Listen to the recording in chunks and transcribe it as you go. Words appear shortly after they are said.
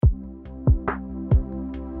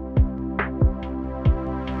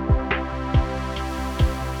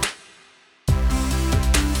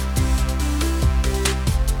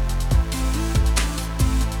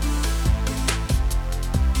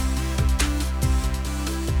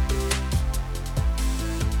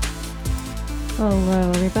Hello,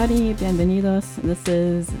 everybody. Bienvenidos. This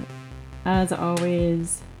is, as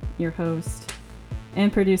always, your host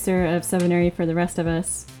and producer of Seminary for the Rest of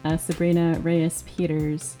Us, Sabrina Reyes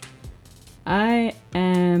Peters. I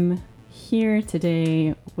am here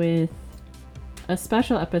today with a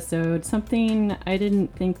special episode, something I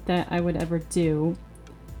didn't think that I would ever do.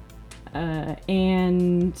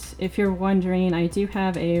 And if you're wondering, I do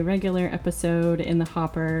have a regular episode in the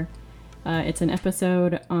hopper. It's an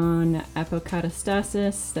episode on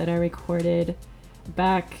apokatastasis that I recorded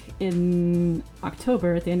back in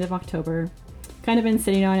October, at the end of October. Kind of been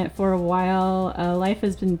sitting on it for a while. Life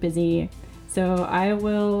has been busy, so I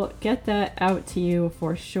will get that out to you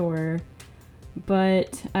for sure.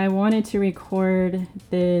 But I wanted to record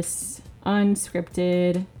this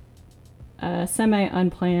unscripted,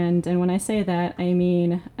 semi-unplanned, and when I say that, I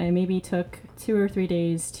mean I maybe took 2 or 3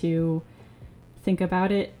 days to think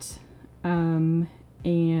about it.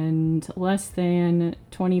 And less than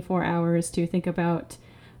 24 hours to think about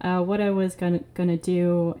what I was gonna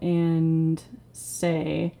do and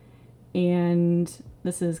say. And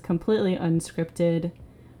this is completely unscripted,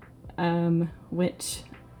 which,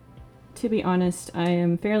 to be honest, I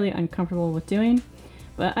am fairly uncomfortable with doing.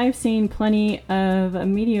 But I've seen plenty of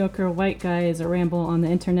mediocre white guys ramble on the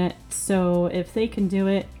internet, so if they can do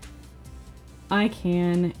it, I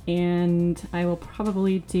can, and I will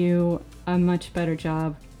probably do a much better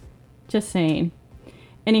job. Just saying.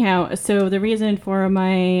 Anyhow, so the reason for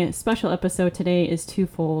my special episode today is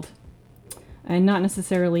twofold, and not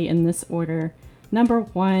necessarily in this order. Number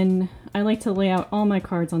one, I like to lay out all my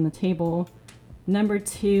cards on the table. Number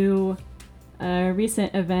two,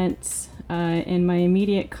 recent events in my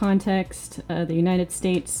immediate context, the United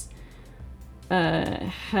States,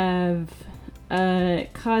 have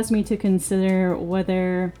caused me to consider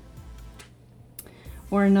whether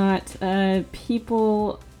or not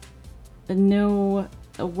people know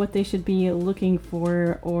what they should be looking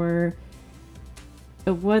for, or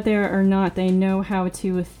whether or not they know how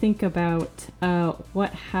to think about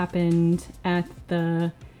what happened at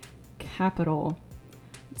the Capitol.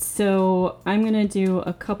 So I'm going to do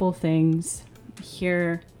a couple things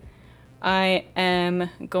here. I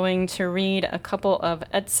am going to read a couple of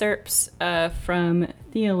excerpts from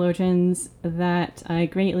theologians that I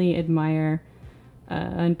greatly admire.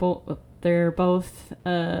 And they're both,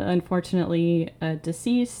 unfortunately,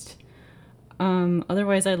 deceased.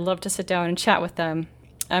 Otherwise, I'd love to sit down and chat with them.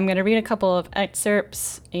 I'm going to read a couple of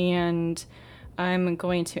excerpts, and I'm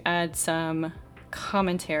going to add some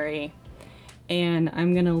commentary. And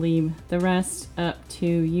I'm going to leave the rest up to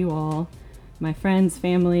you all, my friends,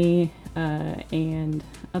 family, and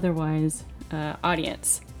otherwise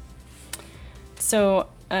audience. So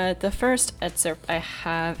the first excerpt I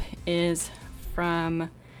have is from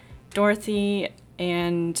Dorothy,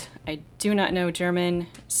 and I do not know German,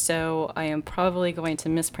 so I am probably going to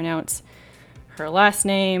mispronounce her last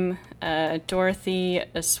name, Dorothy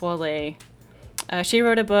Swale. She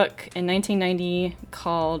wrote a book in 1990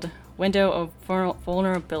 called Window of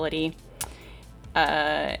Vulnerability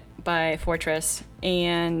by Fortress,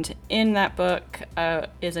 and in that book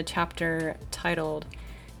is a chapter titled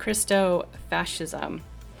Christo-Fascism.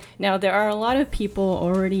 Now, there are a lot of people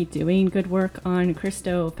already doing good work on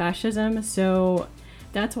Christo-Fascism, so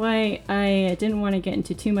that's why I didn't want to get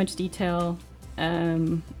into too much detail.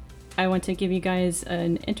 I want to give you guys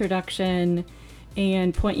an introduction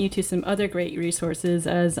and point you to some other great resources,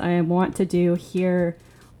 as I want to do here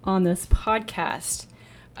on this podcast.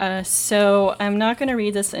 So I'm not going to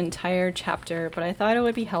read this entire chapter, but I thought it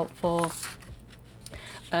would be helpful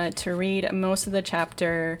to read most of the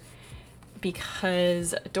chapter,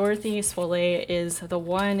 because Dorothy Swale is the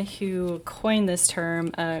one who coined this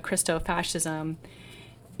term, Christo-Fascism,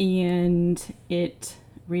 and it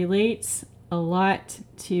relates a lot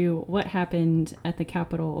to what happened at the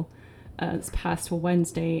Capitol this past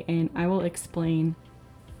Wednesday, and I will explain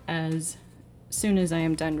as soon as I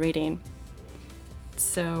am done reading.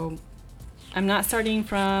 So I'm not starting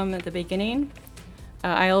from the beginning.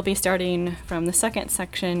 I'll be starting from the second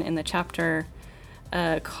section in the chapter,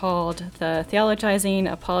 called The Theologizing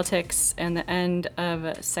of Politics and the End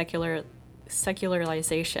of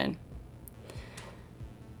Secularization.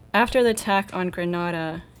 After the attack on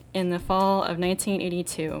Grenada in the fall of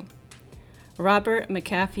 1982, Robert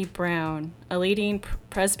McAfee Brown, a leading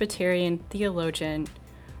Presbyterian theologian,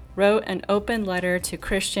 wrote an open letter to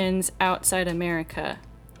Christians outside America,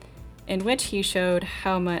 in which he showed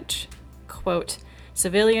how much, quote,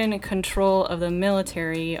 civilian control of the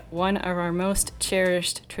military, one of our most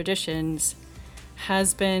cherished traditions,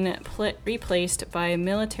 has been replaced by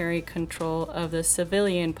military control of the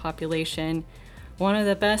civilian population one of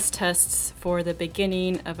the best tests for the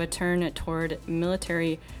beginning of a turn toward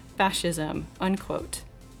military fascism, unquote.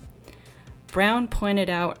 Brown pointed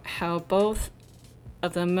out how both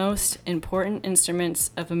of the most important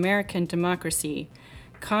instruments of American democracy,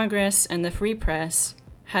 Congress and the free press,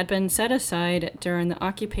 had been set aside during the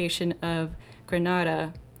occupation of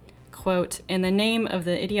Grenada, quote, in the name of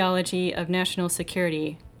the ideology of national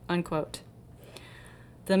security, unquote.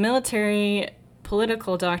 The military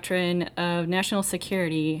political doctrine of national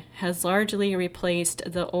security has largely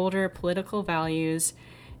replaced the older political values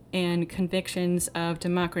and convictions of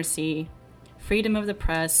democracy, freedom of the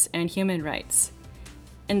press, and human rights.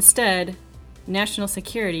 Instead, national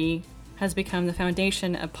security has become the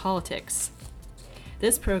foundation of politics.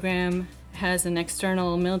 This program has an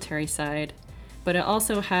external military side, but it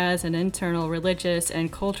also has an internal religious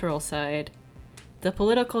and cultural side. The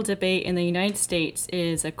political debate in the United States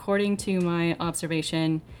is, according to my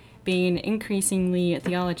observation, being increasingly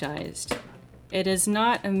theologized. It is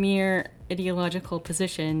not a mere ideological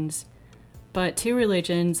positions, but two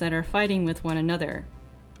religions that are fighting with one another.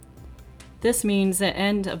 This means the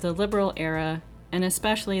end of the liberal era, and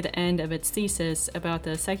especially the end of its thesis about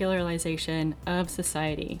the secularization of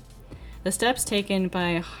society. The steps taken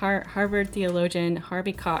by Harvard theologian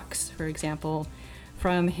Harvey Cox, for example,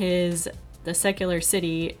 from his The Secular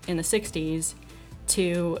City in the 60s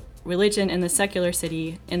to Religion in the Secular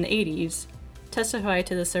City in the 80s, testify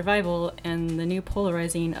to the survival and the new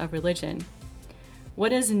polarizing of religion.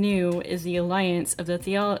 What is new is the alliance of the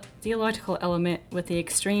theological element with the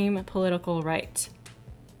extreme political right.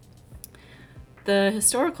 The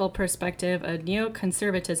historical perspective of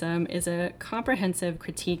neoconservatism is a comprehensive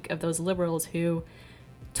critique of those liberals who,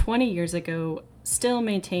 20 years ago, still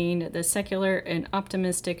maintained the secular and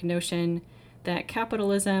optimistic notion that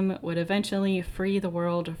capitalism would eventually free the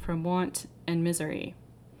world from want and misery.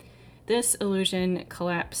 This illusion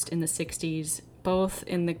collapsed in the 60s, both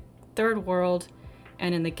in the Third World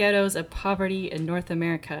and in the ghettos of poverty in North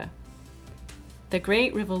America. The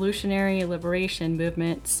great revolutionary liberation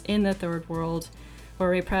movements in the Third World were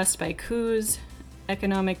repressed by coups,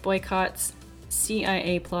 economic boycotts,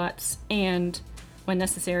 CIA plots, and, when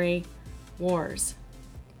necessary, wars.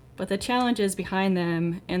 But the challenges behind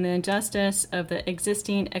them and the injustice of the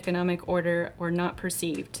existing economic order were not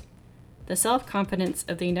perceived. The self-confidence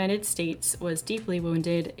of the United States was deeply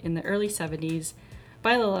wounded in the early 70s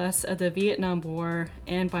by the loss of the Vietnam War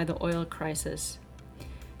and by the oil crisis.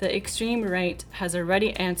 The extreme right has a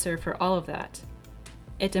ready answer for all of that.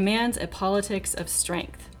 It demands a politics of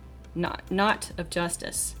strength, not of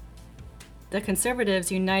justice. The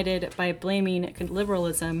conservatives united by blaming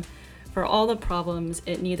liberalism for all the problems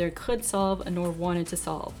it neither could solve nor wanted to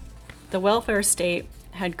solve. The welfare state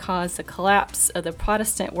had caused the collapse of the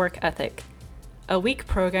Protestant work ethic. A weak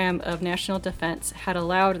program of national defense had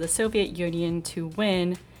allowed the Soviet Union to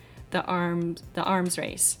win the arms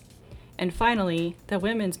race. And finally, the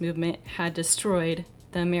women's movement had destroyed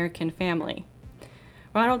the American family.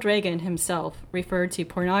 Ronald Reagan himself referred to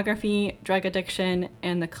pornography, drug addiction,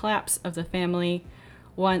 and the collapse of the family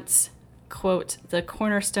once, quote, the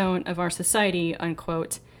cornerstone of our society,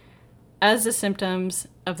 unquote, as the symptoms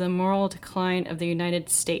of the moral decline of the United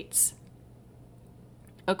States.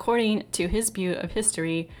 According to his view of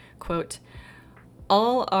history, quote,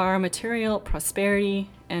 all our material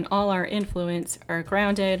prosperity and all our influence are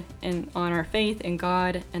grounded on our faith in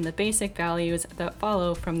God and the basic values that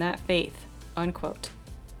follow from that faith, unquote.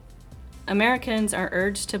 Americans are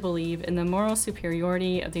urged to believe in the moral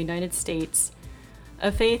superiority of the United States, a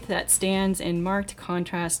faith that stands in marked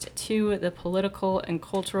contrast to the political and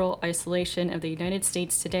cultural isolation of the United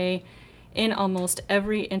States today in almost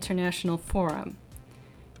every international forum,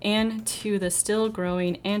 and to the still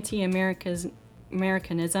growing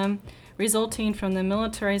anti-Americanism resulting from the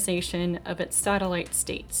militarization of its satellite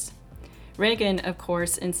states. Reagan, of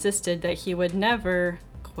course, insisted that he would never,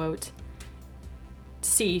 quote,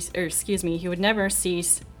 cease,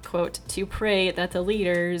 quote, to pray that the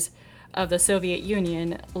leaders of the Soviet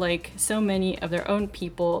Union, like so many of their own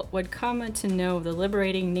people, would come to know the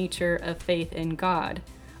liberating nature of faith in God,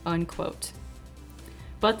 unquote.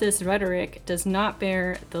 But this rhetoric does not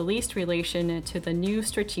bear the least relation to the new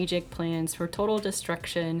strategic plans for total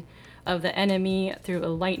destruction of the enemy through a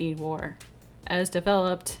lightning war, as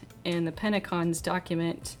developed in the Pentagon's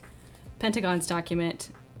document,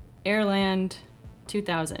 Airland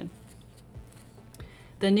 2000.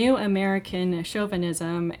 The new American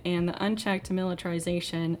chauvinism and the unchecked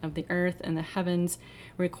militarization of the earth and the heavens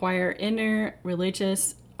require inner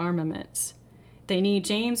religious armaments. They need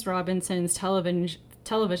James Robinson's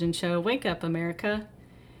television show, Wake Up America.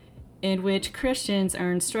 in which Christians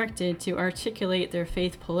are instructed to articulate their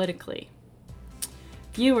faith politically.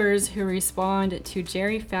 Viewers who respond to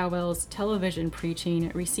Jerry Falwell's television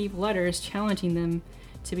preaching receive letters challenging them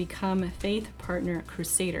to become faith partner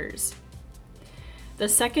crusaders. The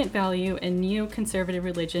second value in neoconservative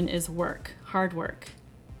religion is work, hard work.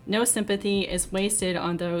 No sympathy is wasted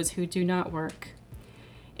on those who do not work.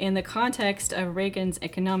 In the context of Reagan's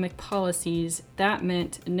economic policies, that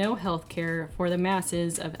meant no health care for the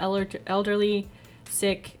masses of elderly,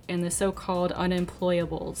 sick, and the so-called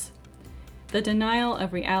unemployables. The denial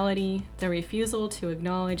of reality, the refusal to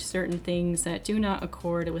acknowledge certain things that do not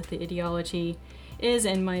accord with the ideology, is,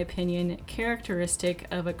 in my opinion, characteristic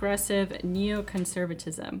of aggressive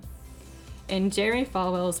neoconservatism. In Jerry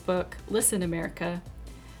Falwell's book, Listen, America,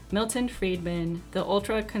 Milton Friedman, the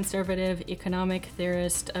ultra-conservative economic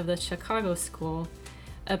theorist of the Chicago School,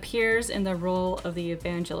 appears in the role of the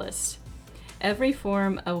evangelist. Every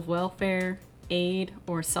form of welfare, aid,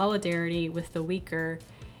 or solidarity with the weaker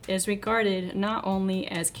is regarded not only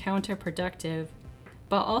as counterproductive,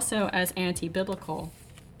 but also as anti-biblical.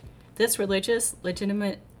 This religious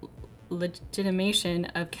legitimation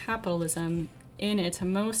of capitalism in its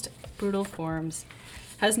most brutal forms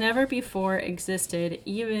has never before existed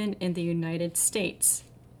even in the United States.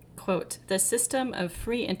 Quote, "The system of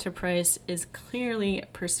free enterprise is clearly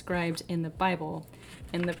prescribed in the Bible,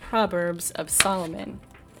 in the Proverbs of Solomon.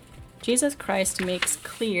 Jesus Christ makes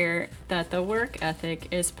clear that the work ethic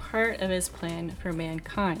is part of his plan for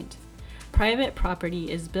mankind. Private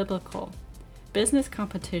property is biblical. Business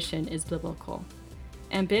competition is biblical.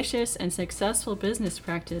 Ambitious and successful business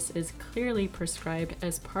practice is clearly prescribed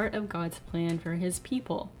as part of God's plan for his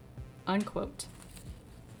people." Unquote.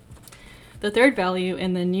 The third value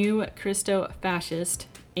in the new Christo-fascist,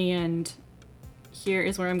 and here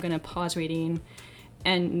is where I'm going to pause reading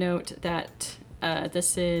and note that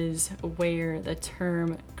this is where the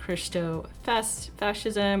term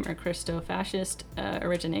Christo-fascism or Christo-fascist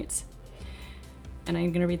originates. And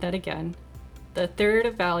I'm going to read that again. The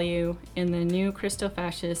third value in the new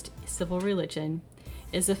Christo-fascist civil religion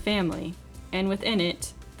is the family, and within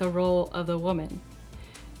it, the role of the woman.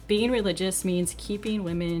 Being religious means keeping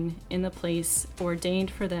women in the place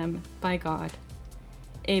ordained for them by God.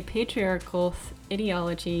 A patriarchal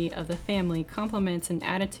ideology of the family complements an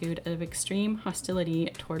attitude of extreme hostility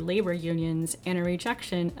toward labor unions and a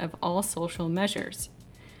rejection of all social measures.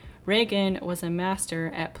 Reagan was a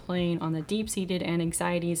master at playing on the deep-seated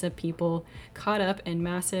anxieties of people caught up in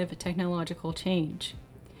massive technological change.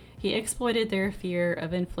 He exploited their fear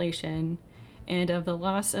of inflation and of the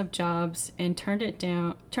loss of jobs and turned it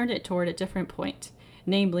toward a different point,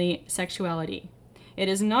 namely sexuality. It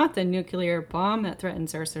is not the nuclear bomb that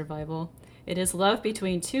threatens our survival. It is love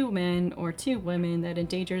between two men or two women that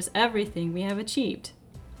endangers everything we have achieved.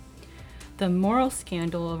 The moral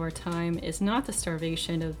scandal of our time is not the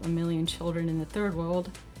starvation of 1 million children in the third world,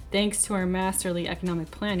 thanks to our masterly economic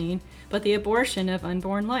planning, but the abortion of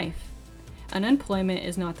unborn life. Unemployment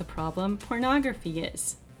is not the problem, pornography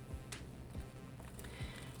is.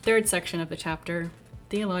 Third section of the chapter,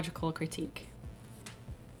 theological critique.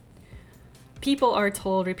 People are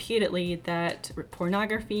told repeatedly that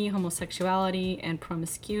pornography, homosexuality, and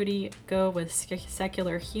promiscuity go with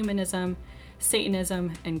secular humanism,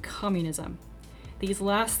 Satanism, and communism. These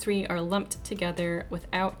last three are lumped together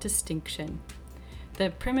without distinction.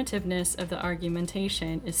 The primitiveness of the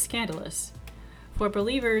argumentation is scandalous. For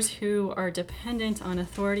believers who are dependent on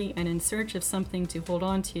authority and in search of something to hold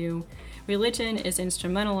on to, religion is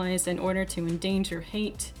instrumentalized in order to endanger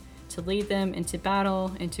hate, to lead them into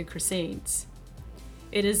battle, into crusades.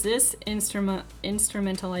 It is this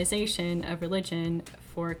instrumentalization of religion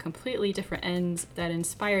for completely different ends that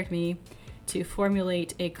inspired me to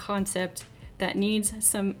formulate a concept that needs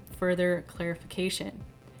some further clarification: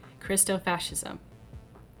 Christo-fascism.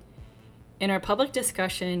 In our public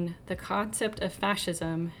discussion, the concept of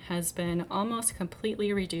fascism has been almost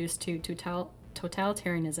completely reduced to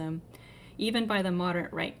totalitarianism, even by the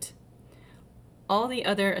moderate right. All the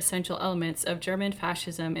other essential elements of German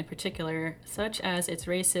fascism in particular, such as its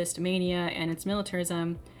racist mania and its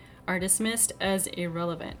militarism, are dismissed as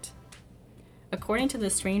irrelevant. According to the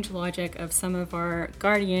strange logic of some of our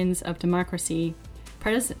guardians of democracy,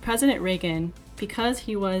 President Reagan, because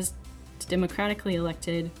he was democratically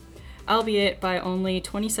elected, albeit by only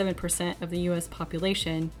 27% of the US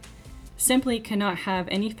population, simply cannot have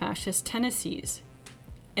any fascist tendencies.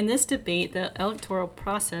 In this debate, the electoral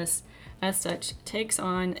process as such takes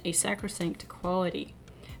on a sacrosanct quality,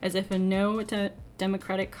 as if no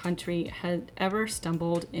democratic country had ever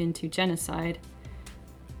stumbled into genocide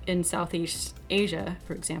in Southeast Asia,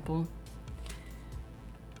 for example.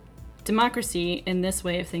 Democracy, in this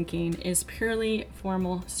way of thinking, is purely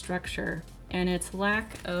formal structure, and its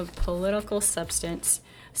lack of political substance,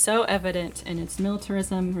 so evident in its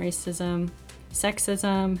militarism, racism,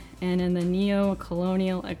 sexism, and in the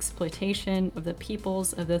neo-colonial exploitation of the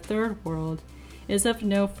peoples of the Third World, is of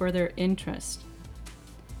no further interest.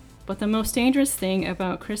 But the most dangerous thing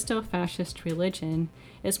about Christo-fascist religion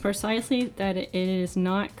is precisely that it is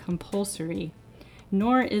not compulsory,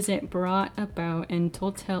 nor is it brought about in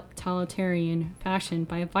totalitarian fashion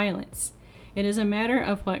by violence. It is a matter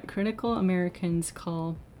of what critical Americans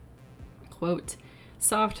call, quote,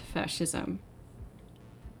 soft fascism,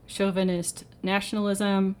 chauvinist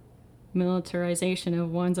nationalism, militarization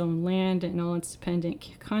of one's own land and all its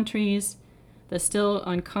dependent countries, the still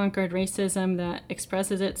unconquered racism that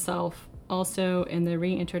expresses itself also in the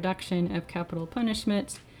reintroduction of capital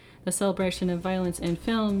punishment, the celebration of violence in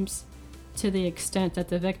films, to the extent that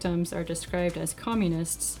the victims are described as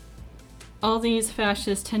communists. All these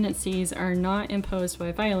fascist tendencies are not imposed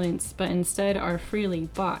by violence, but instead are freely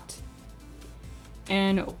bought.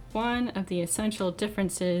 And one of the essential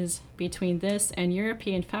differences between this and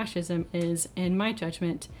European fascism is, in my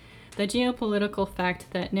judgment, the geopolitical fact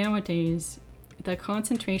that nowadays the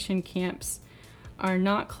concentration camps are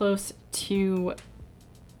not close to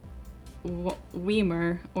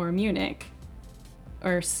Weimar or Munich,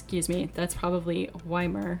 or excuse me, that's probably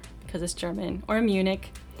Weimar because it's German, or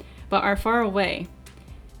Munich, but are far away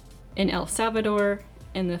in El Salvador,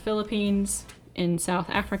 in the Philippines, in South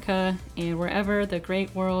Africa, and wherever the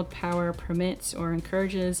great world power permits or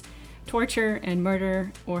encourages torture and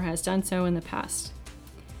murder or has done so in the past.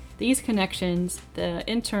 These connections, the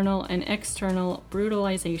internal and external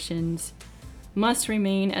brutalizations, must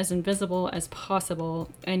remain as invisible as possible,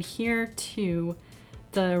 and here too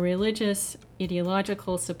the religious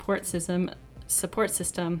ideological support system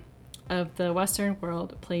of the Western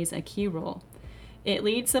world plays a key role. It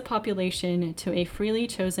leads the population to a freely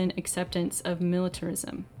chosen acceptance of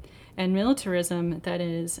militarism, and militarism, that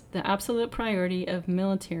is, the absolute priority of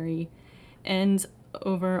military, ends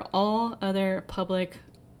over all other public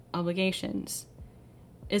obligations,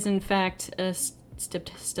 is in fact a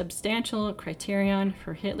substantial criterion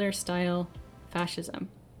for Hitler-style fascism.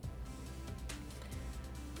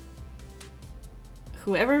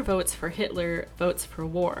 Whoever votes for Hitler votes for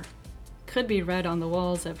war, could be read on the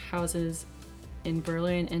walls of houses in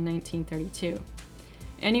Berlin in 1932.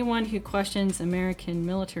 Anyone who questions American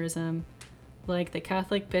militarism, like the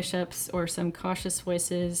Catholic bishops or some cautious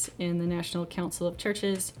voices in the National Council of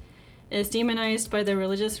Churches, is demonized by the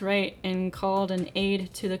religious right and called an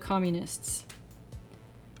aid to the communists.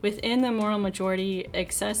 Within the moral majority,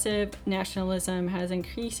 excessive nationalism has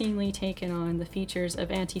increasingly taken on the features of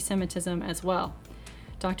anti-Semitism as well.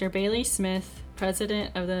 Dr. Bailey Smith,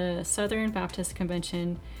 president of the Southern Baptist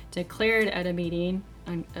Convention, declared at a meeting,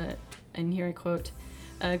 and here I quote,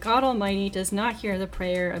 God Almighty does not hear the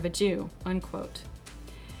prayer of a Jew, unquote.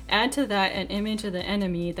 Add to that an image of the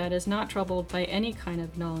enemy that is not troubled by any kind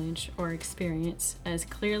of knowledge or experience, as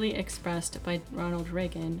clearly expressed by Ronald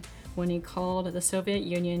Reagan when he called the Soviet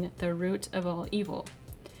Union the root of all evil.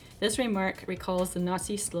 This remark recalls the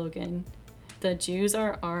Nazi slogan, "The Jews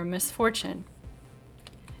are our misfortune."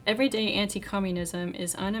 Everyday anti-communism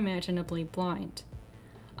is unimaginably blind.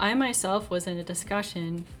 I myself was in a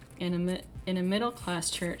discussion in a middle-class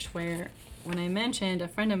church where, when I mentioned a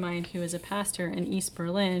friend of mine who is a pastor in East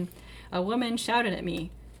Berlin, a woman shouted at me,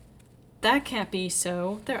 "That can't be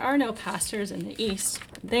so. There are no pastors in the East.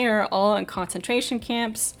 They are all in concentration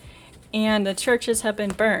camps, and the churches have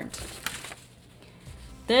been burned."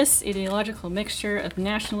 This ideological mixture of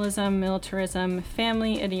nationalism, militarism,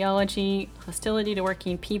 family ideology, hostility to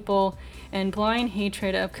working people, and blind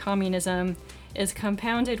hatred of communism is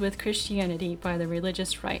compounded with Christianity by the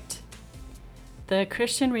religious right. The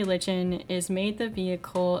Christian religion is made the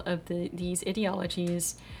vehicle of these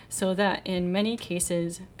ideologies so that in many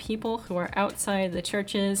cases, people who are outside the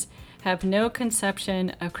churches have no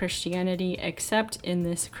conception of Christianity except in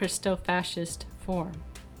this Christo-fascist form.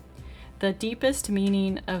 The deepest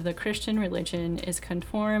meaning of the Christian religion is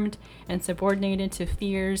conformed and subordinated to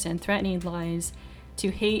fears and threatening lies,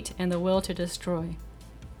 to hate and the will to destroy.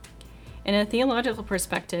 In a theological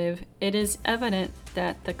perspective, it is evident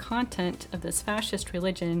that the content of this fascist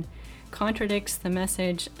religion contradicts the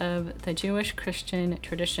message of the Jewish Christian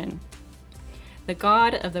tradition. The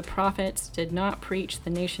God of the prophets did not preach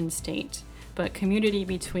the nation state, but community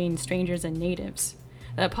between strangers and natives.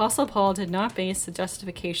 The Apostle Paul did not base the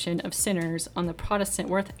justification of sinners on the Protestant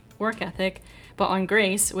work ethic, but on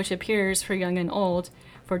grace, which appears for young and old,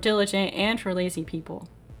 for diligent and for lazy people.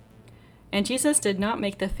 And Jesus did not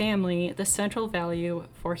make the family the central value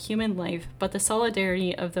for human life, but the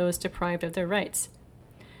solidarity of those deprived of their rights.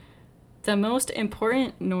 The most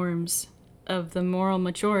important norms of the moral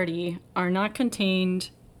majority are not contained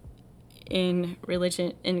in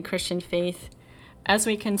religion, in Christian faith, as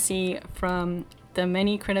we can see from the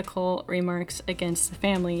many critical remarks against the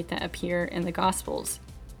family that appear in the Gospels.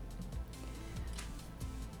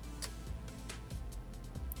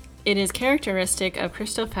 It is characteristic of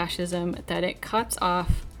Christofascism that it cuts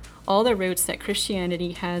off all the roots that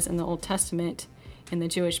Christianity has in the Old Testament in the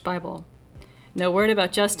Jewish Bible. No word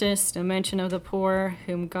about justice, no mention of the poor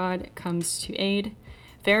whom God comes to aid,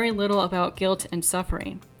 very little about guilt and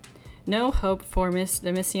suffering. No hope for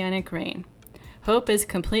the messianic reign. Hope is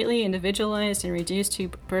completely individualized and reduced to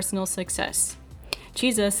personal success.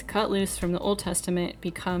 Jesus, cut loose from the Old Testament,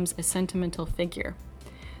 becomes a sentimental figure.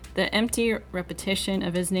 The empty repetition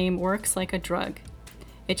of his name works like a drug.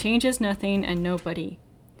 It changes nothing and nobody.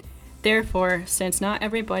 Therefore, since not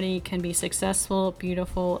everybody can be successful,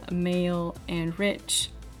 beautiful, male, and rich,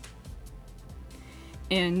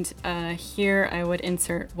 and here I would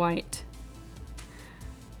insert white,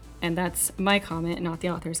 and that's my comment, not the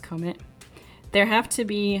author's comment, there have to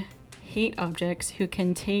be hate objects who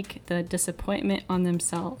can take the disappointment on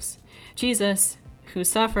themselves. Jesus, who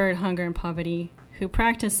suffered hunger and poverty, who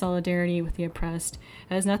practiced solidarity with the oppressed,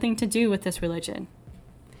 has nothing to do with this religion.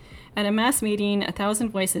 At a mass meeting, 1,000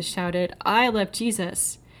 voices shouted, "I love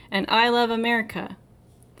Jesus," and "I love America."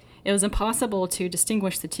 It was impossible to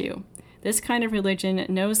distinguish the two. This kind of religion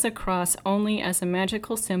knows the cross only as a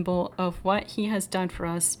magical symbol of what he has done for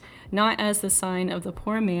us, not as the sign of the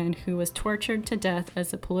poor man who was tortured to death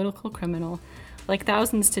as a political criminal, like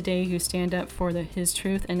thousands today who stand up for his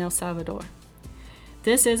truth in El Salvador.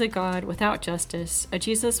 This is a God without justice, a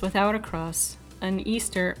Jesus without a cross, an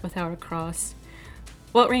Easter without a cross.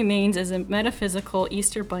 What remains is a metaphysical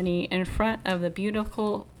Easter bunny in front of the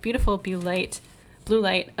beautiful blue light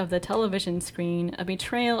of the television screen, a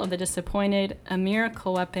betrayal of the disappointed, a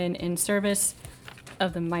miracle weapon in service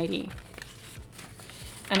of the mighty.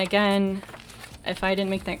 And again, if I didn't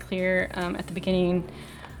make that clear at the beginning,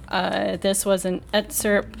 this was an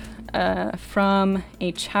excerpt from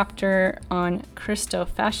a chapter on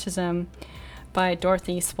Christofascism by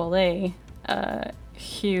Dorothy Swale,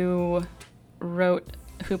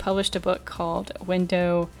 who published a book called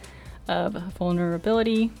Window of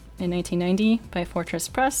Vulnerability in 1990 by Fortress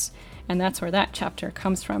Press, and that's where that chapter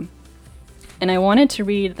comes from. And I wanted to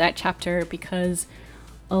read that chapter because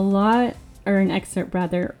an excerpt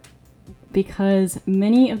rather, because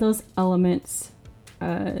many of those elements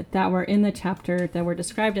that were in the chapter, that were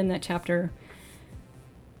described in that chapter,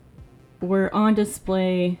 were on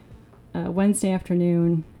display Wednesday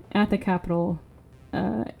afternoon at the Capitol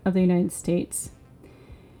of the United States.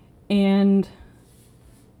 And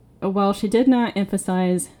while she did not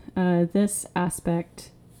emphasize this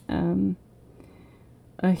aspect,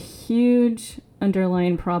 a huge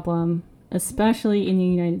underlying problem, especially in the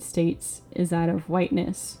United States, is that of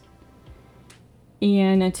whiteness.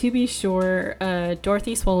 And to be sure,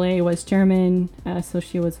 Dorothy Swale was German, so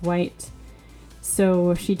she was white.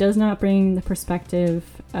 So she does not bring the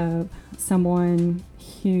perspective of someone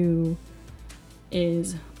who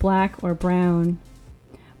is black or brown.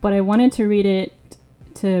 But I wanted to read it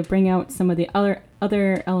to bring out some of the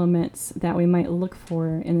other elements that we might look for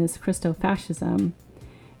in this Christofascism.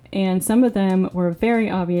 And some of them were very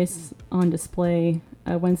obvious on display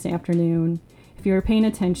Wednesday afternoon. If you were paying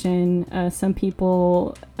attention, some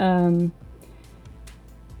people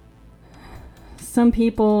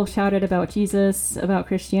shouted about Jesus, about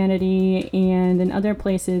Christianity, and in other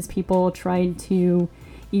places people tried to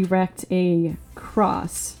erect a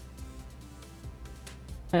cross,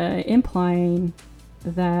 implying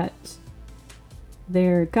that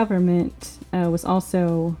their government was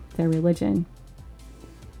also their religion.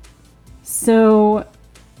 So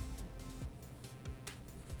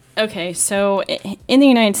in the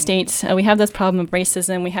United States, we have this problem of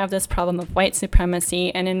racism, we have this problem of white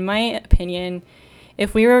supremacy, and in my opinion,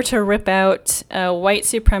 if we were to rip out white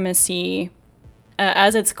supremacy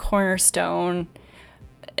as its cornerstone,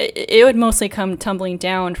 it would mostly come tumbling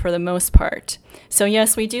down for the most part. So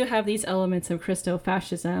yes, we do have these elements of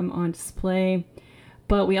Christofascism on display,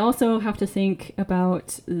 but we also have to think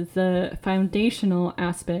about the foundational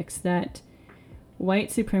aspects that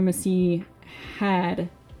white supremacy had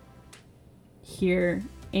here,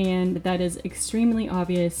 and that is extremely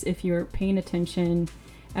obvious if you're paying attention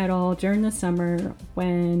at all during the summer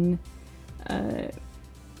when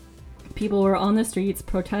people were on the streets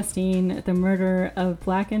protesting the murder of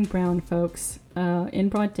black and brown folks in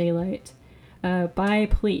broad daylight by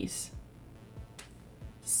police.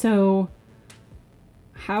 So,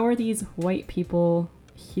 how are these white people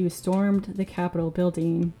who stormed the Capitol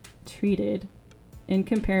building treated in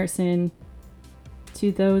comparison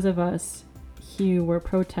to those of us who were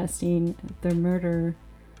protesting the murder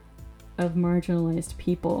of marginalized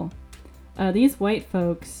people? These white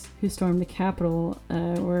folks who stormed the Capitol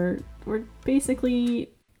were basically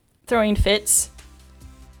throwing fits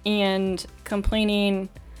and complaining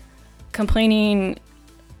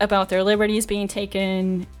about their liberties being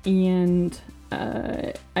taken, and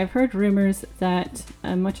I've heard rumors that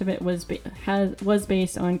much of it was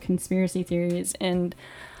based on conspiracy theories, and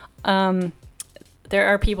there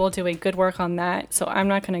are people doing good work on that, so I'm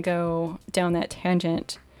not going to go down that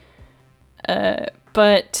tangent.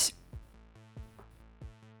 But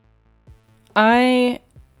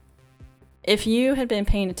if you had been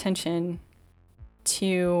paying attention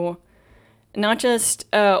to not just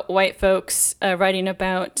white folks writing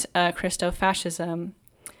about Christofascism,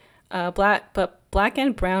 but black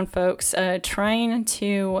and brown folks trying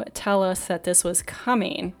to tell us that this was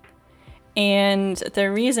coming. And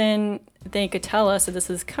the reason they could tell us that this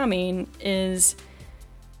is coming is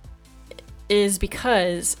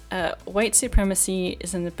because white supremacy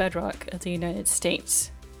is in the bedrock of the United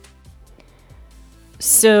States.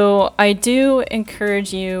 So I do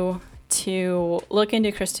encourage you to look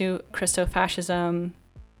into Christofascism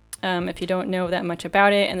if you don't know that much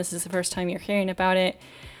about it, and this is the first time you're hearing about it.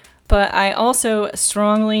 But I also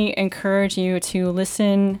strongly encourage you to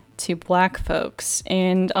listen to black folks.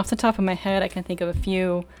 And off the top of my head, I can think of a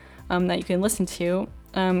few that you can listen to.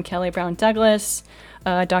 Kelly Brown Douglas,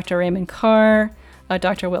 Dr. Raymond Carr,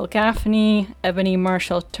 Dr. Will Gaffney, Ebony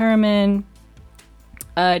Marshall Turman,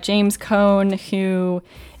 James Cone, who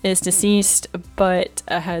is deceased but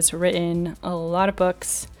has written a lot of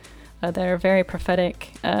books that are very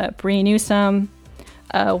prophetic, Bree Newsome,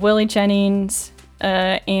 Willie Jennings,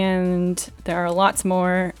 and there are lots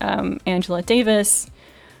more, Angela Davis.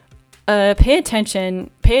 Pay attention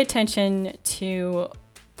to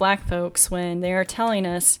black folks when they are telling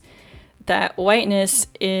us that whiteness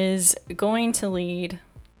is going to lead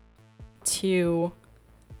to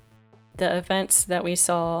the events that we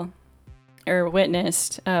saw or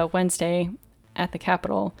witnessed Wednesday at the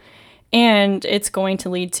Capitol. And it's going to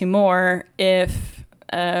lead to more if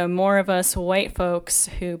more of us white folks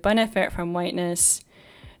who benefit from whiteness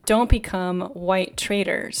don't become white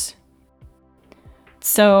traitors.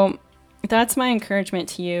 So that's my encouragement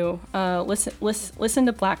to you. Listen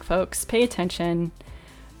to black folks. Pay attention.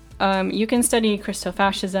 You can study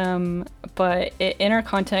Christofascism, but in our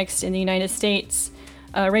context in the United States,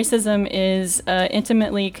 racism is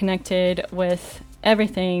intimately connected with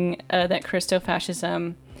everything that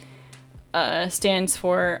Christofascism stands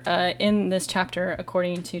for in this chapter,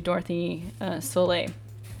 according to Dorothy Soleil.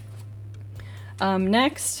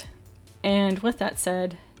 Next, and with that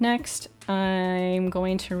said, next I'm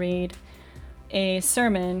going to read a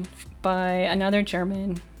sermon by another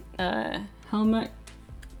German, Helmut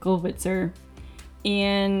Gollwitzer.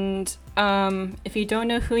 And if you don't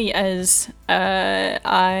know who he is,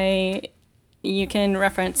 you can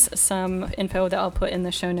reference some info that I'll put in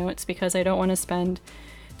the show notes, because I don't want to spend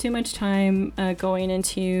too much time going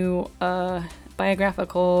into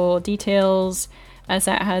biographical details, as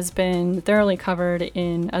that has been thoroughly covered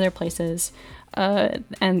in other places,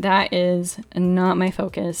 and that is not my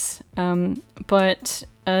focus. But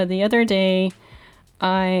the other day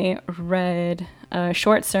I read a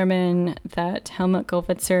short sermon that Helmut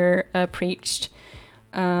Gollwitzer preached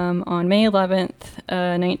on May 11th,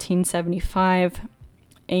 1975,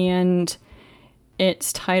 and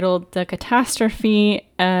it's titled "The Catastrophe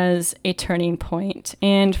as a Turning Point."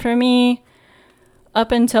 And for me,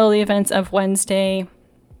 up until the events of Wednesday,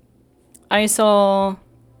 I saw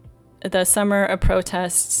the summer of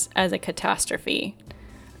protests as a catastrophe,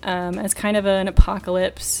 as kind of an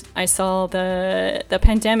apocalypse. I saw the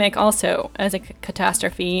pandemic also as a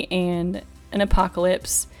catastrophe and an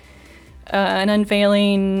apocalypse, an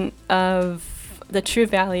unveiling of the true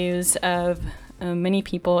values of many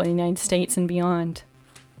people in the United States and beyond.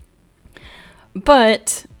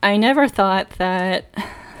 But I never thought that,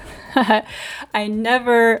 I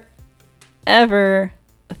never, ever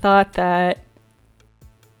thought that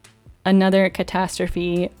another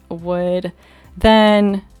catastrophe would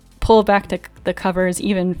then pull back the covers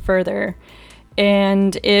even further.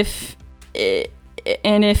 And if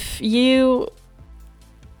you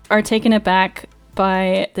are taken aback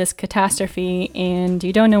by this catastrophe and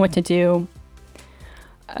you don't know what to do,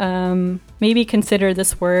 maybe consider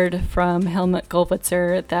this word from Helmut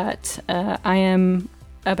Gollwitzer that I am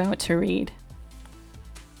about to read.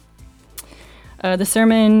 The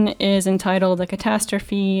sermon is entitled "The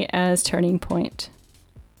Catastrophe as Turning Point."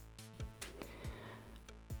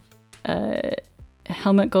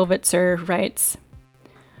 Helmut Gollwitzer writes,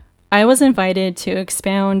 I was invited to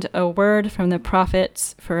expound a word from the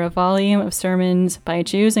prophets for a volume of sermons by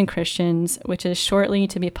Jews and Christians, which is shortly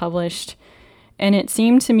to be published, and it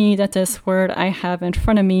seemed to me that this word I have in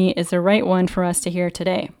front of me is the right one for us to hear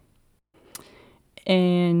today.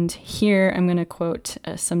 And here I'm going to quote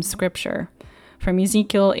some scripture from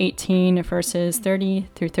Ezekiel 18, verses 30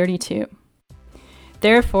 through 32.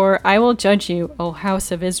 Therefore I will judge you, O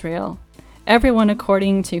house of Israel, everyone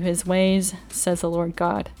according to his ways, says the Lord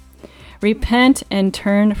God. Repent and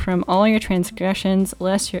turn from all your transgressions,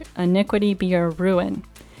 lest your iniquity be your ruin.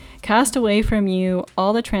 Cast away from you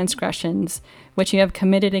all the transgressions which you have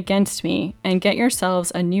committed against me, and get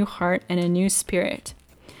yourselves a new heart and a new spirit.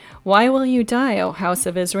 Why will you die, O house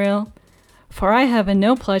of Israel? For I have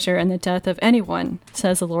no pleasure in the death of anyone,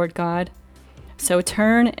 says the Lord God. So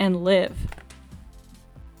turn and live.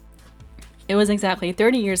 It was exactly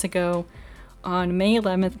 30 years ago, on May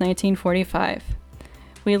 11th, 1945.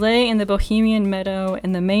 We lay in the Bohemian meadow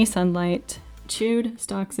in the May sunlight, chewed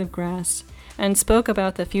stalks of grass, and spoke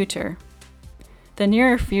about the future. The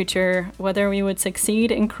nearer future, whether we would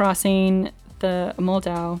succeed in crossing the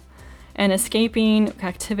Moldau and escaping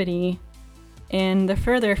captivity, and the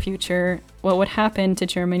further future, what would happen to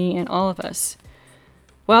Germany and all of us.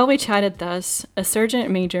 While we chatted thus, a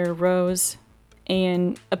sergeant major rose,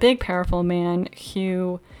 and a big, powerful man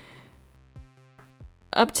who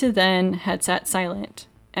up to then had sat silent,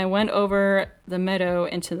 and went over the meadow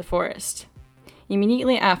into the forest.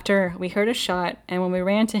 Immediately after, we heard a shot, and when we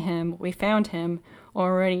ran to him, we found him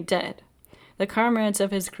already dead. The comrades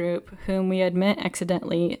of his group, whom we had met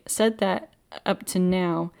accidentally, said that up to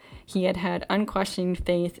now he had had unquestioning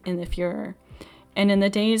faith in the Fuhrer, and in the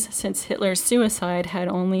days since Hitler's suicide had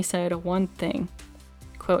only said one thing,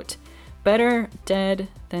 quote, better dead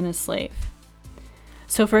than a slave.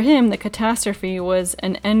 So for him, the catastrophe was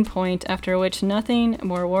an endpoint after which nothing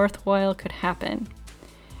more worthwhile could happen.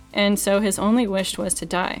 And so his only wish was to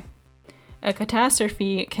die. A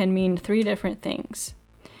catastrophe can mean three different things.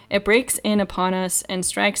 It breaks in upon us and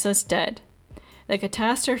strikes us dead. The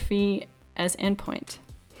catastrophe as endpoint.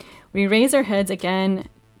 We raise our heads again,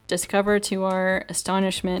 discover to our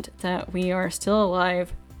astonishment that we are still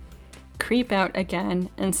alive, creep out again,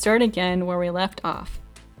 and start again where we left off.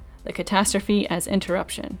 The catastrophe as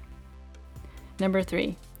interruption. Number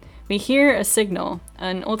 3, we hear a signal,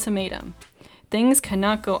 an ultimatum. Things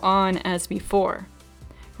cannot go on as before.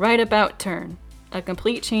 Right about turn, a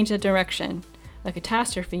complete change of direction, a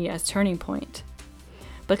catastrophe as turning point.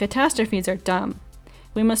 But catastrophes are dumb.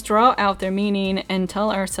 We must draw out their meaning and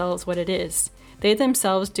tell ourselves what it is. They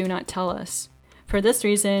themselves do not tell us. For this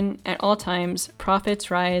reason, at all times,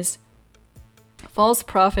 prophets rise, false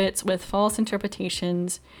prophets with false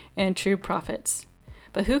interpretations, and true prophets.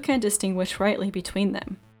 But who can distinguish rightly between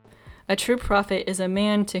them? A true prophet is a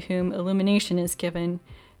man to whom illumination is given,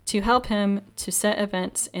 to help him to set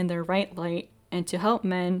events in their right light, and to help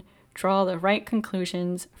men draw the right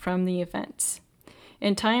conclusions from the events.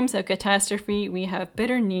 In times of catastrophe, we have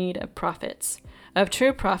bitter need of prophets, of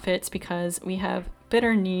true prophets, because we have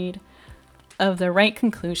bitter need of the right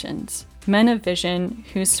conclusions, men of vision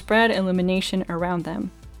who spread illumination around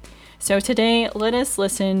them. So today, let us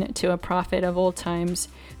listen to a prophet of old times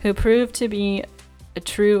who proved to be a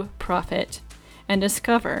true prophet and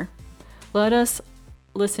discover, let us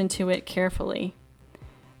listen to it carefully,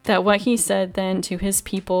 that what he said then to his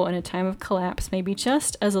people in a time of collapse may be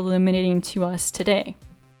just as illuminating to us today.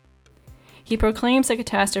 He proclaims the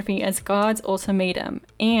catastrophe as God's ultimatum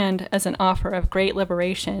and as an offer of great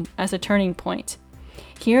liberation, as a turning point.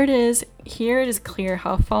 Here it is clear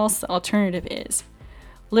how false the alternative is: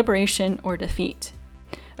 liberation or defeat.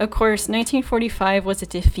 Of course, 1945 was a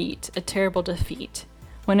defeat, a terrible defeat.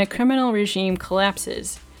 When a criminal regime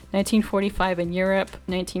collapses, 1945 in Europe,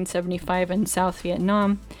 1975 in South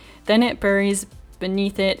Vietnam, then it buries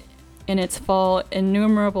beneath it in its fall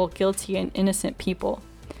innumerable guilty and innocent people.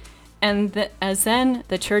 And as then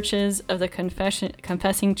the churches of the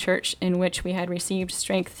confessing church in which we had received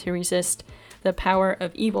strength to resist the power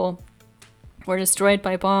of evil were destroyed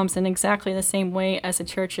by bombs in exactly the same way as the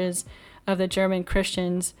churches of the German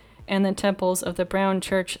Christians and the temples of the Brown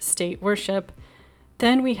Church state worship,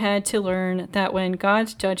 then we had to learn that when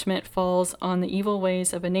God's judgment falls on the evil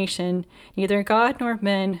ways of a nation, neither God nor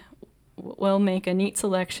men will make a neat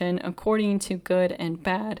selection according to good and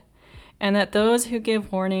bad, and that those who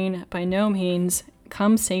give warning by no means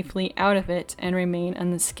come safely out of it and remain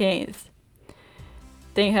unscathed.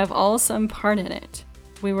 They have all some part in it.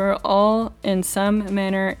 we were all in some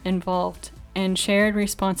manner involved and shared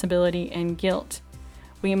responsibility and guilt.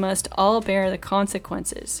 We must all bear the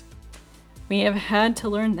consequences. We have had to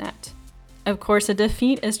learn that. Of course, a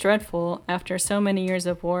defeat is dreadful after so many years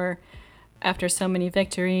of war, after so many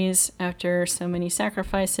victories, after so many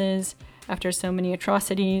sacrifices, after so many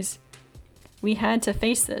atrocities. We had to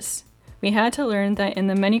face this. We had to learn that in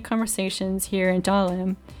the many conversations here in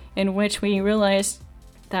Dahlem, in which we realized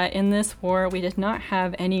that in this war we did not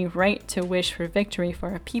have any right to wish for victory for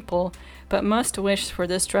our people, but must wish for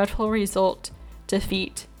this dreadful result,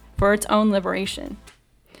 defeat, for its own liberation.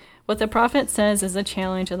 What the prophet says is a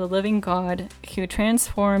challenge of the living God who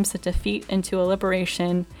transforms the defeat into a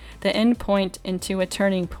liberation, the end point into a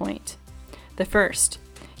turning point. The first,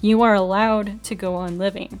 you are allowed to go on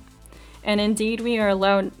living. And indeed we are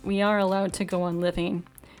allowed to go on living.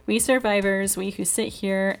 We survivors, we who sit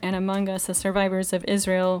here, and among us the survivors of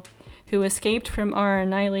Israel, who escaped from our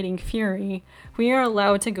annihilating fury, we are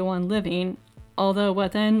allowed to go on living, although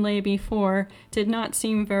what then lay before did not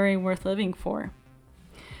seem very worth living for.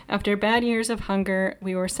 After bad years of hunger,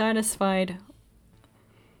 we were satisfied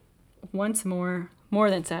once more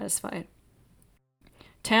than satisfied.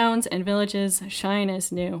 Towns and villages shine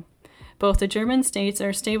as new. Both the German states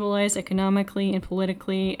are stabilized economically and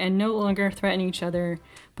politically and no longer threaten each other,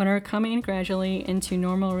 but are coming gradually into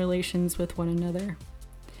normal relations with one another.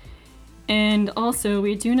 And also,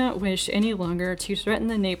 we do not wish any longer to threaten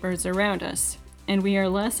the neighbors around us, and we are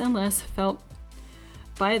less and less felt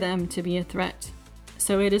by them to be a threat.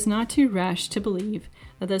 So it is not too rash to believe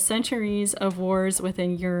that the centuries of wars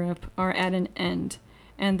within Europe are at an end,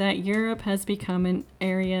 and that Europe has become an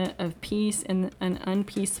area of peace in an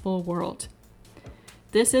unpeaceful world.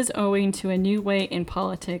 This is owing to a new way in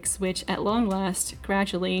politics, which at long last,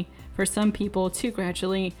 gradually, for some people too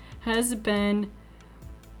gradually, has been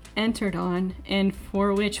entered on, and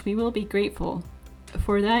for which we will be grateful.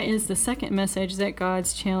 For that is the second message that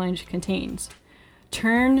God's challenge contains.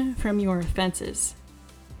 Turn from your offenses.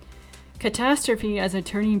 Catastrophe as a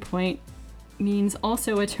turning point means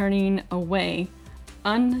also a turning away,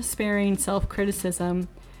 unsparing self-criticism,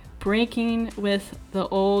 breaking with the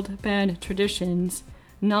old bad traditions,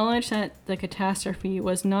 knowledge that the catastrophe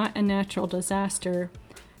was not a natural disaster,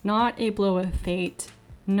 not a blow of fate,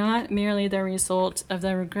 not merely the result of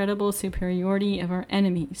the regrettable superiority of our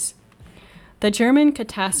enemies. The German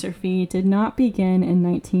catastrophe did not begin in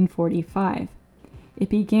 1945. It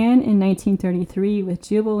began in 1933 with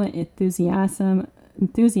jubilant enthusiasm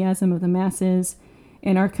of the masses,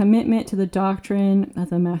 and our commitment to the doctrine of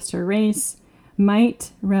the master race,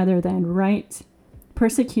 might rather than right,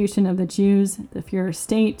 persecution of the Jews, the Führer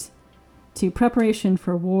state, to preparation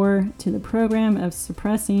for war, to the program of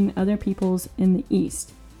suppressing other peoples in the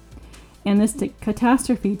East. And this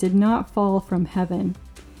catastrophe did not fall from heaven.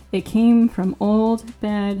 It came from old,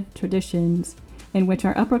 bad traditions in which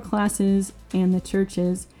our upper classes and the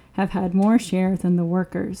churches have had more share than the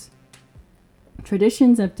workers.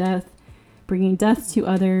 Traditions of death, bringing death to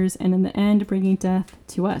others, and in the end bringing death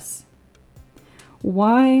to us.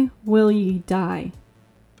 Why will ye die?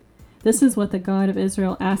 This is what the God of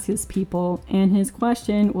Israel asked his people, and his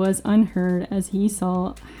question was unheard as he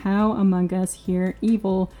saw how among us here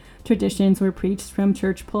evil traditions were preached from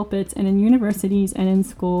church pulpits and in universities and in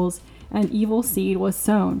schools, and evil seed was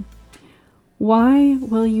sown. Why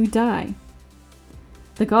will you die?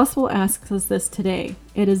 The gospel asks us this today.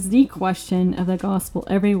 It is the question of the gospel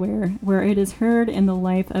everywhere, where it is heard in the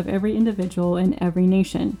life of every individual in every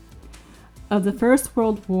nation. Of the First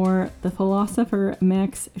World War, the philosopher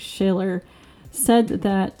Max Scheler said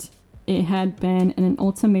that it had been an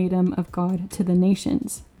ultimatum of God to the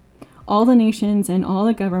nations. All the nations and all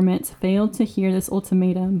the governments failed to hear this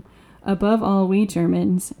ultimatum, above all we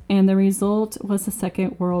Germans, and the result was the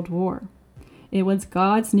Second World War. It was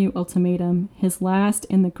God's new ultimatum, his last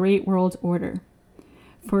in the great world order.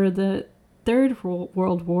 For the Third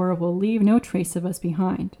World War will leave no trace of us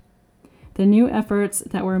behind. The new efforts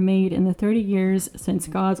that were made in the 30 years since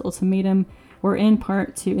God's ultimatum were in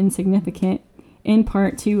part too insignificant, in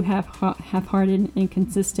part too half-hearted and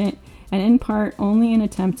inconsistent, and in part only an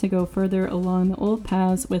attempt to go further along the old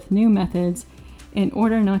paths with new methods in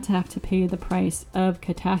order not to have to pay the price of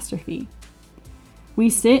catastrophe. We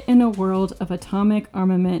sit in a world of atomic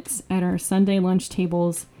armaments at our Sunday lunch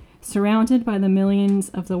tables, surrounded by the millions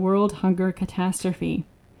of the world hunger catastrophe.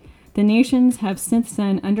 The nations have since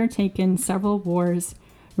then undertaken several wars,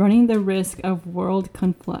 running the risk of world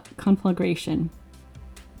conflagration.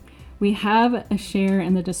 We have a share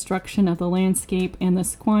in the destruction of the landscape and the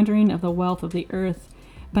squandering of the wealth of the earth,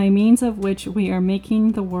 by means of which we are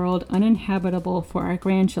making the world uninhabitable for our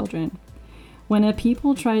grandchildren. When a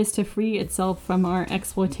people tries to free itself from our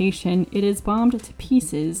exploitation, it is bombed to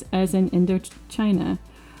pieces, as in Indochina,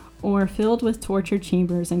 or filled with torture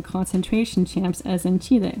chambers and concentration camps, as in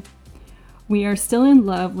Chile. We are still in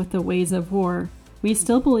love with the ways of war. We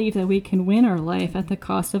still believe that we can win our life at the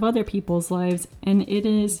cost of other people's lives, and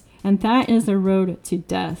that is the road to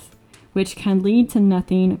death, which can lead to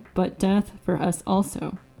nothing but death for us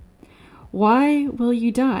also. Why will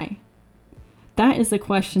you die? That is the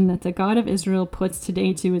question that the God of Israel puts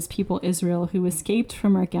today to his people Israel, who escaped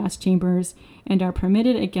from our gas chambers and are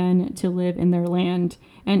permitted again to live in their land,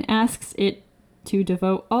 and asks it to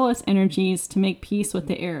devote all its energies to make peace with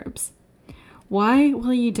the Arabs. Why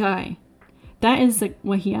will you die? That is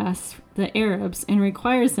what he asks the Arabs, and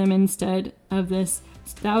requires them, instead of this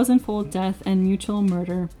thousandfold death and mutual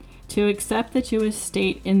murder, to accept the Jewish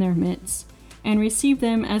state in their midst, and receive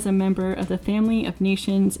them as a member of the family of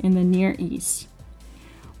nations in the Near East.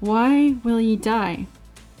 Why will ye die?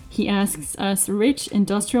 He asks us rich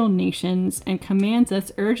industrial nations and commands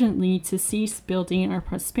us urgently to cease building our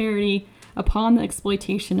prosperity upon the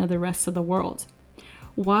exploitation of the rest of the world.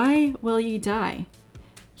 Why will ye die?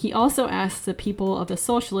 He also asks the people of the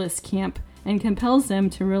socialist camp and compels them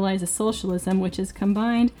to realize a socialism which is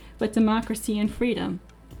combined with democracy and freedom,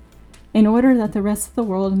 in order that the rest of the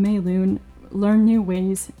world may learn new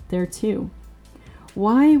ways thereto.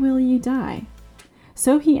 Why will ye die?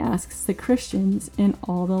 So he asks the Christians in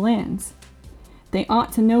all the lands. They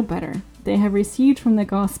ought to know better. They have received from the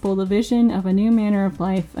gospel the vision of a new manner of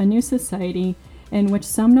life, a new society, in which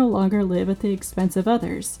some no longer live at the expense of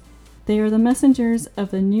others. They are the messengers of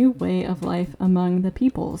the new way of life among the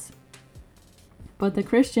peoples. But the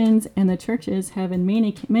Christians and the churches have in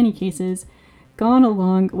many cases gone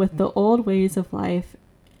along with the old ways of life,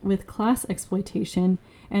 with class exploitation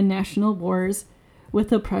and national wars, with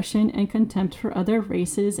oppression and contempt for other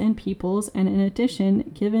races and peoples, and in addition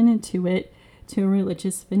given into it to a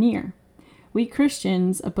religious veneer. We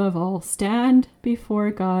Christians, above all, stand before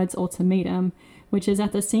God's ultimatum, which is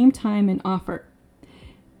at the same time an offer.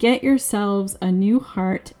 Get yourselves a new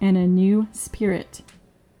heart and a new spirit.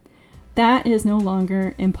 That is no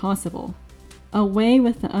longer impossible. Away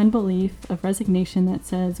with the unbelief of resignation that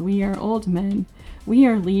says we are old men, we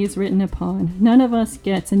are leaves written upon. None of us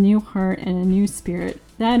gets a new heart and a new spirit.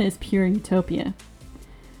 That is pure utopia.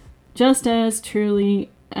 Just as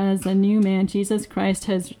truly as the new man, Jesus Christ,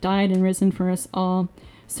 has died and risen for us all,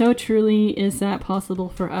 so truly is that possible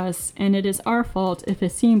for us, and it is our fault if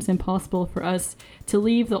it seems impossible for us to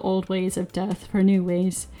leave the old ways of death for new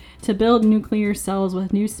ways, to build nuclear cells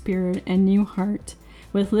with new spirit and new heart,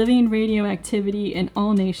 with living radioactivity in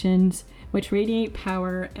all nations, which radiate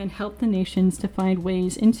power and help the nations to find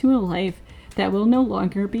ways into a life that will no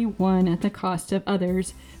longer be won at the cost of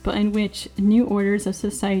others, but in which new orders of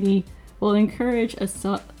society will encourage a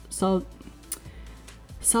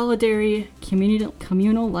solidary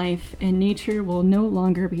communal life, and nature will no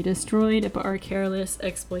longer be destroyed by our careless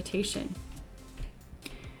exploitation.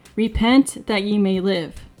 Repent that ye may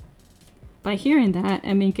live. By hearing that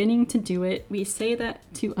and beginning to do it, we say that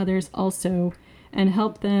to others also, and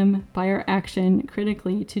help them by our action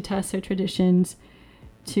critically to test their traditions,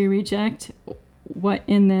 to reject what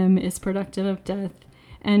in them is productive of death,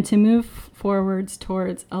 and to move forwards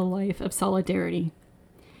towards a life of solidarity.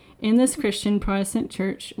 In this Christian Protestant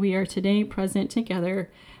church, we are today present together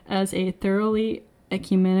as a thoroughly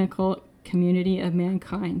ecumenical community of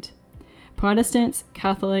mankind. Protestants,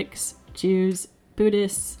 Catholics, Jews,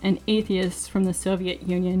 Buddhists, and atheists from the Soviet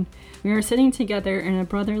Union, we are sitting together in a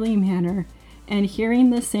brotherly manner and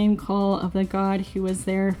hearing the same call of the God who is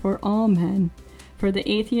there for all men, for the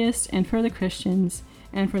atheists and for the Christians,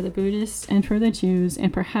 and for the Buddhists and for the Jews,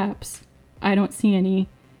 and perhaps, I don't see any,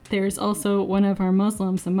 there is also one of our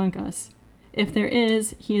Muslims among us. If there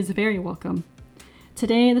is, he is very welcome.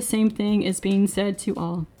 Today, the same thing is being said to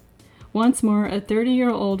all. Once more, a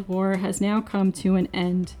 30-year-old war has now come to an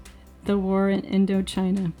end, the war in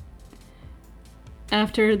Indochina.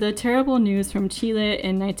 After the terrible news from Chile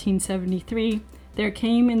in 1973, there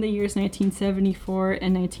came in the years 1974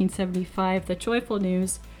 and 1975 the joyful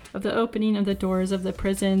news of the opening of the doors of the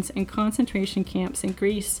prisons and concentration camps in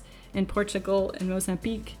Greece, in Portugal, in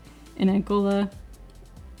Mozambique, in Angola,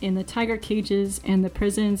 in the tiger cages, and the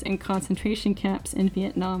prisons and concentration camps in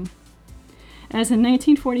Vietnam. As in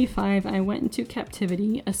 1945 I went into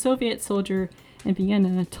captivity, a Soviet soldier in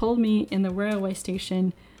Vienna told me in the railway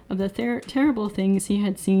station of the terrible things he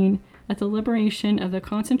had seen at the liberation of the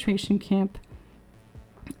concentration camp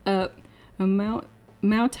of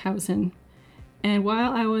Mauthausen. And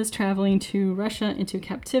while I was traveling to Russia into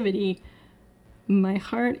captivity, my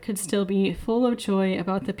heart could still be full of joy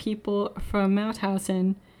about the people from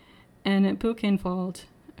Mauthausen and Buchenwald,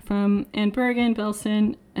 from Bergen,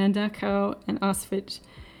 Belsen, and Dachau, and Auschwitz,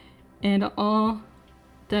 and all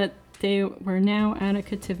that they were now out of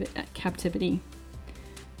captivity.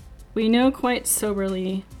 We know quite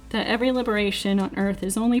soberly that every liberation on earth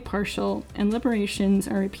is only partial, and liberations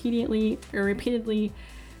are repeatedly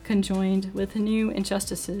conjoined with new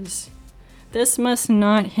injustices. This must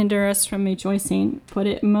not hinder us from rejoicing, but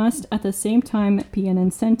it must at the same time be an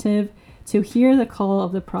incentive to hear the call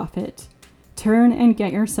of the prophet. Turn and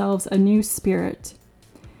get yourselves a new spirit.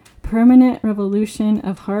 Permanent revolution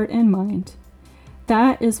of heart and mind.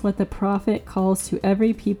 That is what the prophet calls to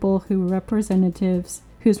every people whose representatives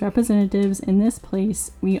in this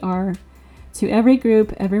place we are, to every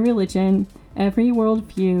group, every religion, every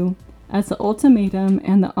worldview, as the ultimatum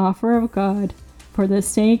and the offer of God for the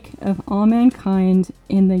sake of all mankind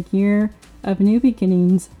in the year of new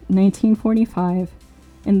beginnings, 1945,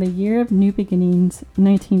 in the year of new beginnings,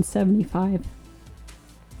 1975.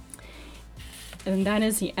 And that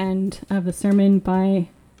is the end of the sermon by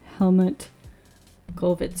Helmut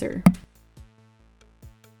Gollwitzer.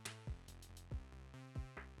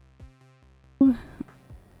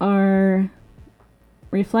 Are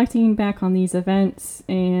reflecting back on these events,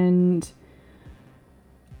 and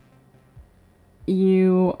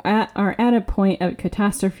you are at a point of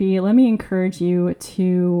catastrophe, let me encourage you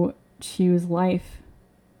to choose life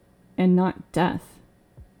and not death.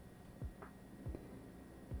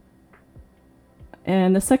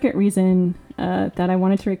 And the second reason that I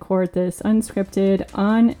wanted to record this unscripted,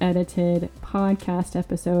 unedited podcast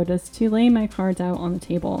episode is to lay my cards out on the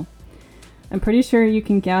table. I'm pretty sure you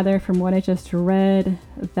can gather from what I just read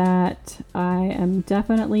that I am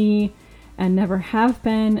definitely and never have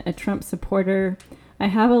been a Trump supporter. I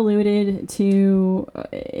have alluded to,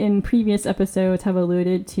 in previous episodes,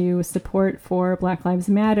 support for Black Lives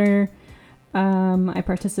Matter. I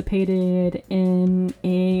participated in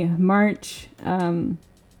a march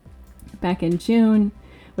back in June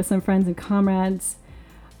with some friends and comrades.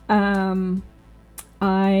 I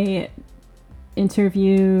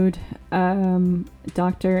interviewed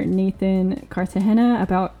Dr. Nathan Cartagena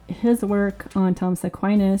about his work on Thomas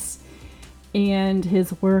Aquinas and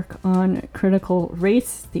his work on critical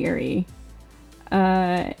race theory.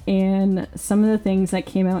 And some of the things that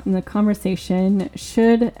came out in the conversation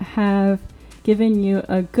should have given you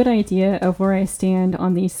a good idea of where I stand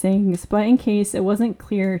on these things. But in case it wasn't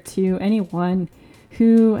clear to anyone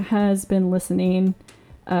who has been listening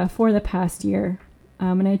for the past year,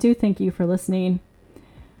 and I do thank you for listening,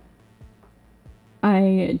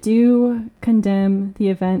 I do condemn the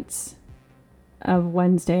events of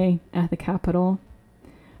Wednesday at the Capitol.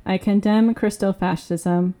 I condemn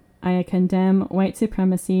Christofascism. I condemn white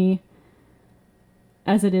supremacy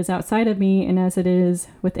as it is outside of me and as it is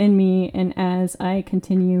within me, and as I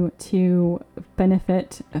continue to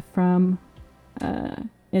benefit from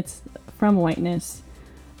whiteness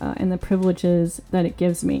and the privileges that it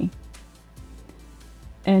gives me.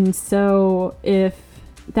 And so if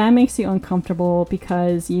that makes you uncomfortable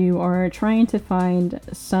because you are trying to find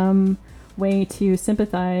some way to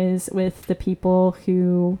sympathize with the people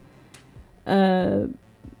who I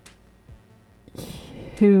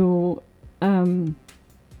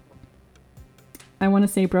want to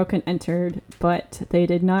say broke and entered, but they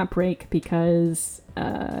did not break because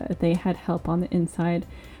they had help on the inside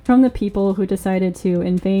from the people who decided to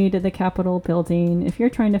invade the Capitol building. If you're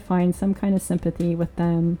trying to find some kind of sympathy with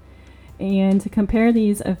them and to compare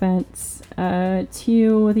these events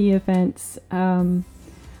to the events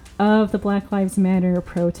of the Black Lives Matter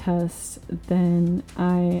protests, then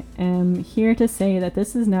I am here to say that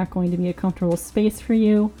this is not going to be a comfortable space for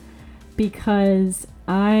you, because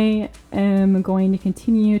I am going to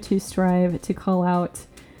continue to strive to call out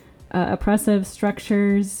oppressive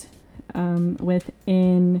structures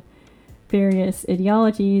within various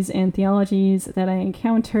ideologies and theologies that I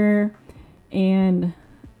encounter, and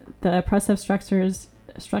the oppressive structures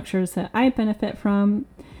that I benefit from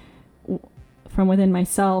within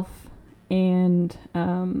myself, and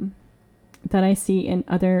that I see in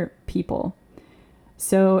other people.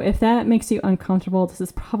 So if that makes you uncomfortable, this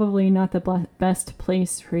is probably not the best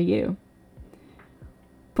place for you.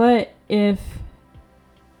 But if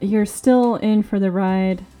you're still in for the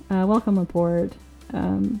ride, welcome aboard.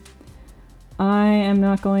 I am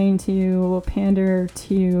not going to pander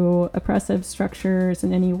to oppressive structures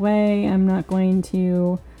in any way. I'm not going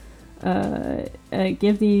to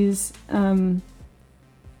give these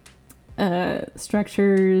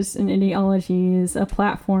structures and ideologies a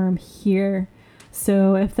platform here.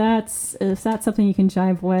 So if that's something you can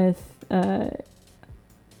jive with,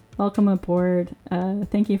 welcome aboard.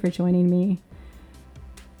 Thank you for joining me.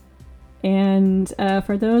 And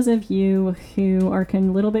for those of you who are a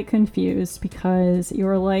little bit confused because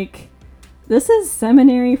you're like, this is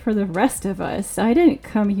seminary for the rest of us. I didn't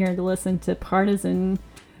come here to listen to partisan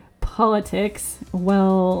politics.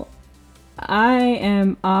 Well, I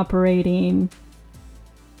am operating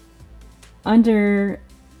under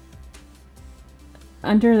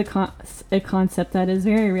a concept that is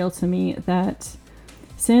very real to me, that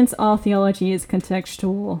since all theology is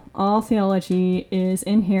contextual, all theology is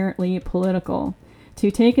inherently political.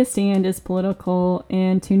 To take a stand is political,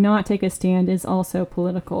 and to not take a stand is also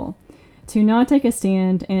political. To not take a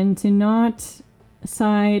stand and to not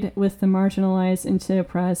side with the marginalized and the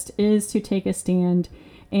oppressed is to take a stand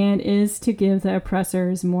and is to give the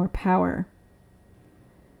oppressors more power.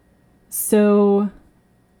 So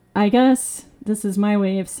I guess this is my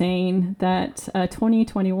way of saying that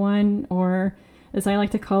 2021, or as I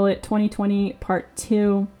like to call it, 2020 Part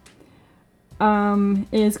 2,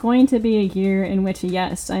 is going to be a year in which,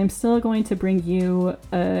 yes, I'm still going to bring you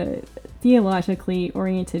theologically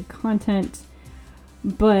oriented content,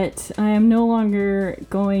 but I am no longer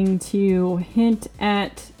going to hint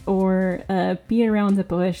at or beat around the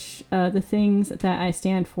bush the things that I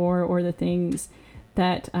stand for or the things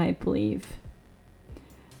that I believe.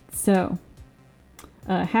 So,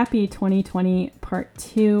 happy 2020 Part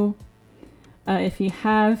 2. If you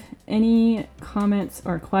have any comments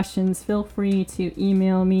or questions, feel free to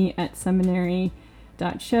email me at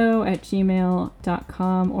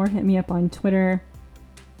seminary.show@gmail.com or hit me up on Twitter.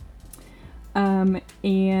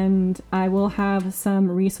 And I will have some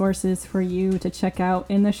resources for you to check out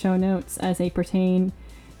in the show notes as they pertain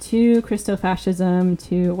to Christofascism,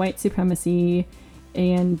 to white supremacy,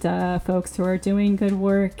 and folks who are doing good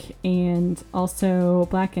work, and also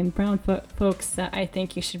black and brown folks that I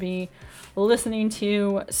think you should be listening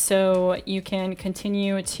to, so you can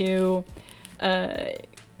continue to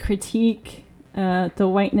critique the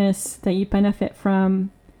whiteness that you benefit from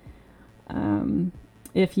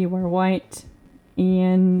if you are white,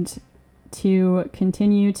 and to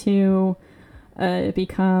continue to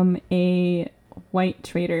become a white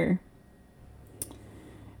traitor.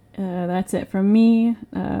 That's it from me.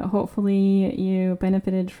 Hopefully you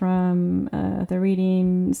benefited from the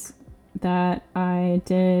readings that I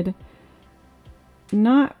did.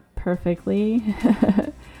 Not perfectly,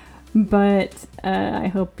 but I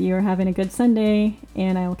hope you're having a good Sunday,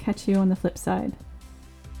 and I will catch you on the flip side.